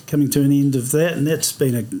 It was coming to an end of that, and that's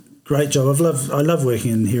been a great job. I love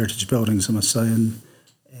working in heritage buildings, I must say, and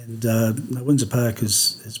Windsor Park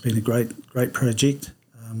has been a great project.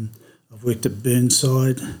 I've worked at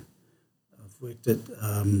Burnside. Worked at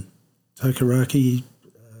Tokaraki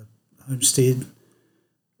Homestead.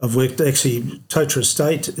 I've worked, actually, Totra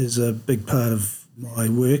Estate is a big part of my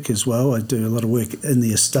work as well. I do a lot of work in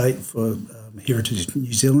the estate for Heritage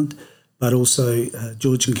New Zealand, but also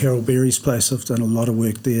George and Carol Berry's place. I've done a lot of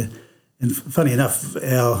work there. And funny enough,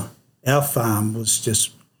 our farm was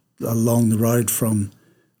just along the road from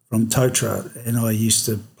Totra, and I used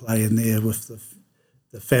to play in there with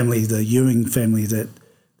the family, the Ewing family that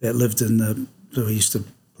lived in we used to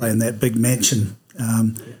play in that big mansion,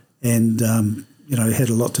 and had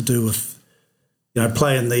a lot to do with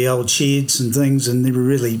playing the old sheds and things, and never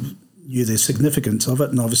really knew the significance of it.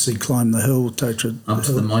 And obviously climbed the hill, Totra up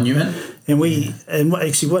to the monument. And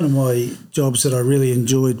actually one of my jobs that I really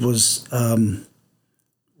enjoyed was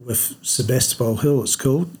with Sebastopol Hill, it's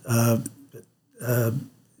called.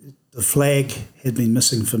 The flag had been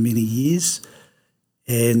missing for many years,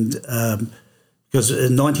 and because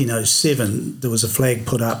in 1907 there was a flag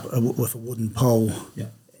put up with a wooden pole,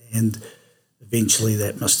 and eventually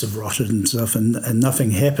that must have rotted and stuff, and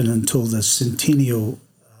nothing happened until the centennial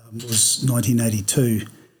was 1982,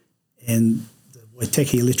 and the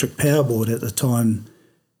Waitaki Electric Power Board at the time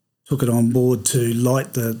took it on board to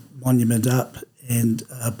light the monument up and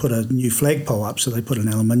put a new flagpole up. So they put an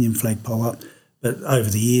aluminium flagpole up. But over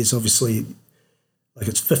the years, obviously, like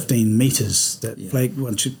it's 15 metres, that flag,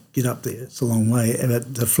 once you get up there, it's a long way.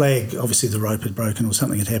 But the flag, obviously the rope had broken or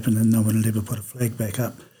something had happened and no one had ever put a flag back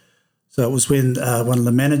up. So it was when one of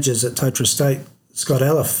the managers at Totra State, Scott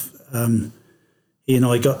Aliff, he and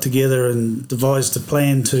I got together and devised a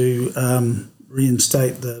plan to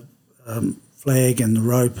reinstate the flag and the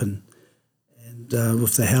rope, and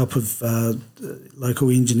with the help of local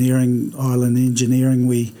engineering, Island Engineering,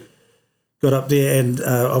 we got up there, and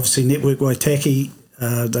obviously Network Waitaki,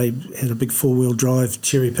 they had a big four-wheel drive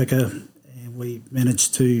cherry picker, and we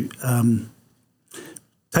managed to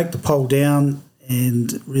take the pole down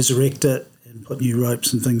and resurrect it and put new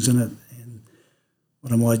ropes and things in it. And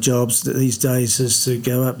one of my jobs these days is to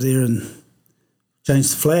go up there and change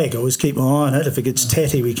the flag. I always keep my eye on it. If it gets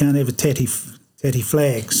tatty, we can't have a tatty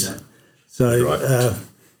flags. Yeah. So, right.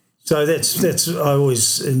 So that's I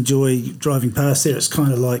always enjoy driving past there. It's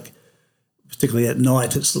kind of like, particularly at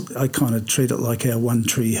night, I kind of treat it like our One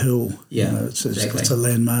Tree Hill. Yeah, it's a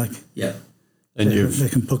landmark. Yeah. And you've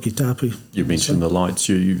mentioned the lights.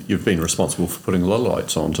 You've been responsible for putting a lot of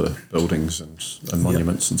lights onto buildings and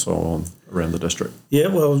monuments and so on around the district. Yeah,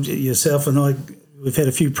 well, yourself and I, we've had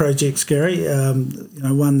a few projects, Gary.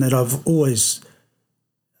 One that I've always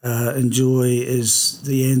enjoy is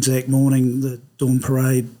the Anzac morning, the dawn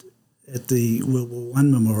parade at the World War I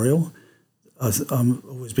Memorial. I've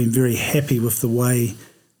always been very happy with the way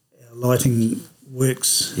our lighting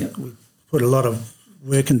works. Yep. We put a lot of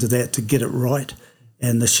work into that to get it right,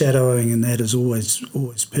 and the shadowing and that is always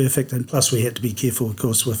perfect. And plus, we had to be careful, of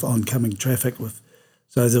course, with oncoming traffic.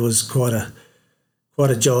 So there was quite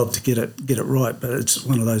a job to get it right. But it's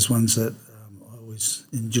one of those ones that I always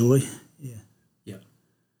enjoy. Yeah.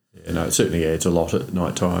 No, it certainly adds a lot at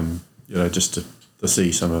night time. Just to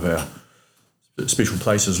see some of our special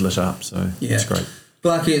places lit up. So it's great.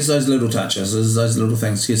 Clarkie, it's those little touches, it's those little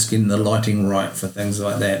things, just getting the lighting right for things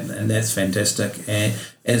like that, and that's fantastic. And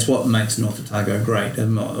it's what makes North Otago great. It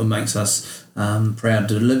makes us proud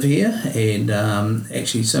to live here, and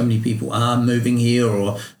actually so many people are moving here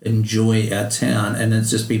or enjoy our town, and it's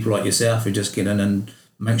just people like yourself who just get in and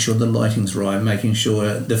make sure the lighting's right, making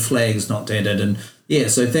sure the flag's not dented, and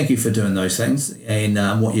so thank you for doing those things and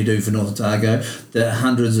what you do for North Otago. The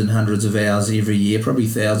hundreds and hundreds of hours every year, probably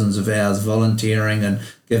thousands of hours volunteering and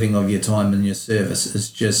giving of your time and your service is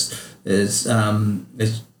just it's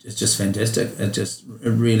just fantastic. It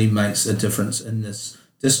really makes a difference in this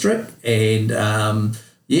district, and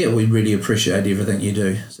we really appreciate everything you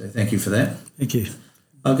do. So thank you for that. Thank you.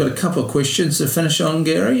 I've got a couple of questions to finish on,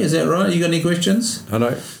 Gary. Is that right? You got any questions? I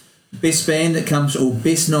know. Best band that comes, or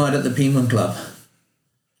best night at the Penguin Club?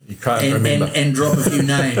 You can't remember. And drop a few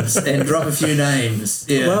names.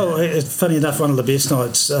 Yeah. Well, it's funny enough, one of the best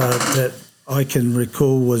nights that I can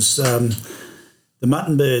recall was the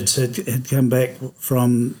Muttonbirds had come back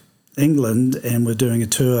from England and were doing a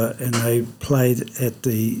tour, and they were playing at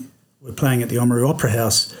the Oamaru Opera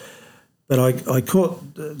House. But I caught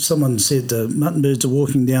someone said the Muttonbirds are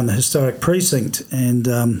walking down the historic precinct, and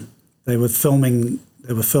they were filming.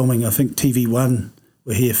 I think TV1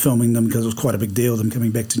 were here filming them because it was quite a big deal, them coming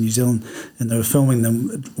back to New Zealand, and they were filming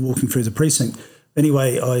them walking through the precinct.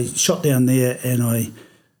 Anyway, I shot down there and I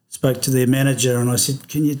spoke to their manager and I said,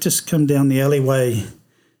 "Can you just come down the alleyway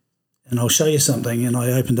and I'll show you something?" And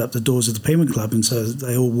I opened up the doors of the Penguin Club, and so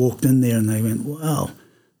they all walked in there and they went, "Wow,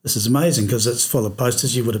 this is amazing," because it's full of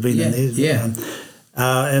posters. You would have been in there. Yeah.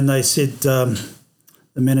 And they said, the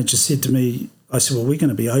manager said to me, I said, "Well, we're going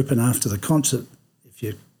to be open after the concert if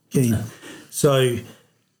you're keen." Okay. So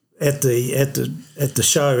at the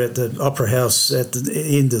show at the Opera House, at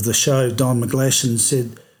the end of the show, Don McGlashan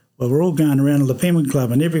said, "Well, we're all going around to the Penguin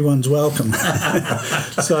Club and everyone's welcome."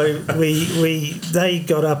 So they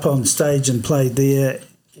got up on stage and played there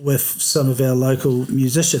with some of our local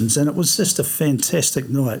musicians, and it was just a fantastic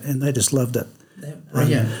night, and they just loved it.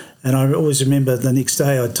 Brilliant. And I always remember the next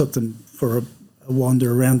day I took them for a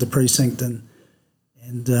wander around the precinct, and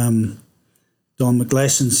Don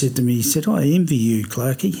McGlasson said to me, he said, I envy you,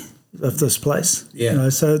 Clarkie, of this place. Yeah. You know,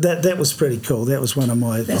 so that was pretty cool. That was one of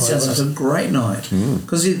my That sounds like a great night.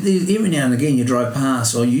 Because every now and again you drive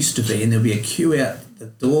past, or used to be, and there'll be a queue out the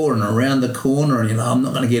door and around the corner, and you're like, I'm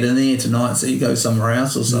not going to get in there tonight, so you go somewhere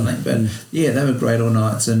else or something. But yeah, they were great all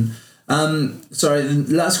nights. And sorry,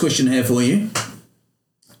 the last question I have for you.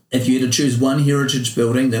 If you had to choose one heritage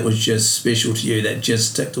building that was just special to you, that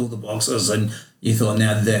just ticked all the boxes, and you thought,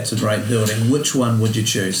 now that's a great building, which one would you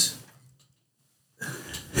choose?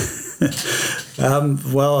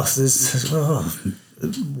 Well, there's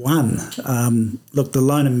one. Look, the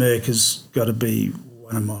Lone and Merc has got to be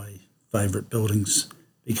one of my favourite buildings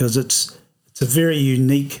because it's a very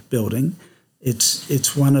unique building.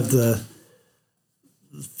 It's one of the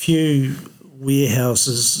few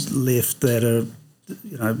warehouses left that are,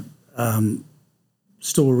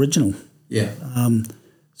 still original. Yeah.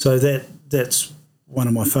 So that's one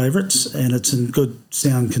of my favourites, and it's in good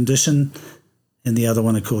sound condition. And the other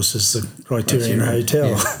one, of course, is the Criterion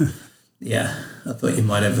Hotel. Yeah, I thought you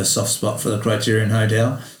might have a soft spot for the Criterion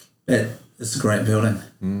Hotel. It's a great building.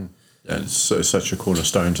 Yeah, it's such a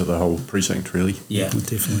cornerstone to the whole precinct, really. Yeah,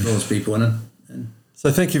 definitely. Draws people in.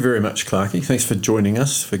 So thank you very much, Clarkie. Thanks for joining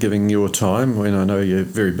us, for giving your time when I know you're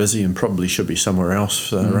very busy and probably should be somewhere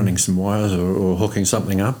else running some wires or hooking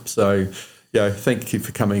something up. So, thank you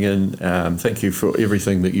for coming in. Thank you for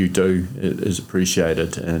everything that you do. It is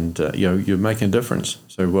appreciated, and you're making a difference.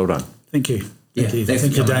 So well done. Thank you.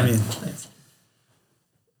 Thank you, Damien. Thanks.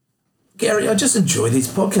 Gary, I just enjoy these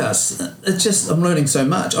podcasts. I'm learning so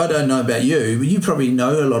much. I don't know about you, but you probably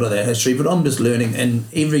know a lot of that history, but I'm just learning. And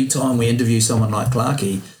every time we interview someone like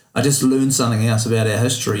Clarkie, I just learn something else about our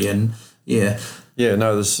history. And Yeah,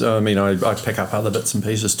 no, I pick up other bits and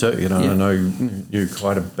pieces too. I know you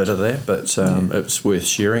quite a bit of that, but it's worth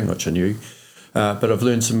sharing, which I knew. But I've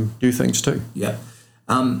learned some new things too. Yeah.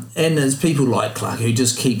 And there's people like Clark who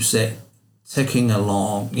just keeps that ticking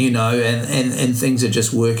along, and things are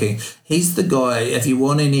just working. He's the guy, if you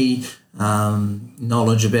want any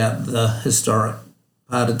knowledge about the historic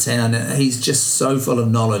part of town, he's just so full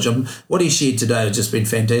of knowledge. What he shared today has just been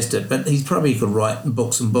fantastic, but he probably could write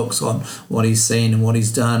books and books on what he's seen and what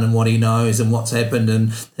he's done and what he knows and what's happened,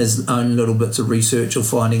 and his own little bits of research or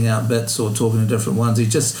finding out bits or talking to different ones.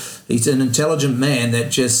 He's an intelligent man that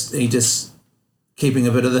just keeping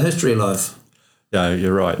a bit of the history alive. Yeah,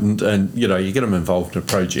 you're right, and you get him involved in a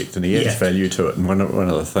project, and he adds value to it. And one of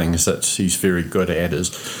the things that he's very good at is,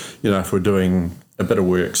 if we're doing a bit of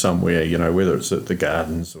work somewhere, whether it's at the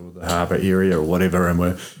gardens or the harbour area or whatever, and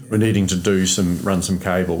we're needing to run some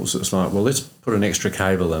cables, it's like, well, let's put an extra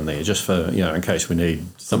cable in there just for in case we need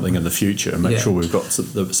something in the future, and make sure we've got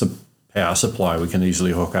some power supply we can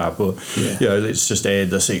easily hook up, or let's just add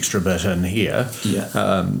this extra bit in here.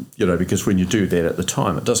 Because when you do that at the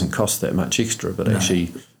time, it doesn't cost that much extra, but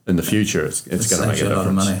actually in the future it's going to make a difference. Lot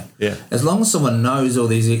of money. Yeah, as long as someone knows all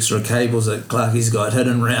these extra cables that Clarkie's got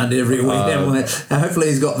hidden around everywhere, hopefully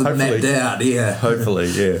he's got them mapped out. Hopefully,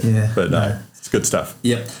 yeah. But no, it's good stuff.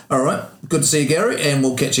 Yep. All right, good to see you, Gary, and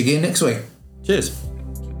we'll catch you again next week. Cheers.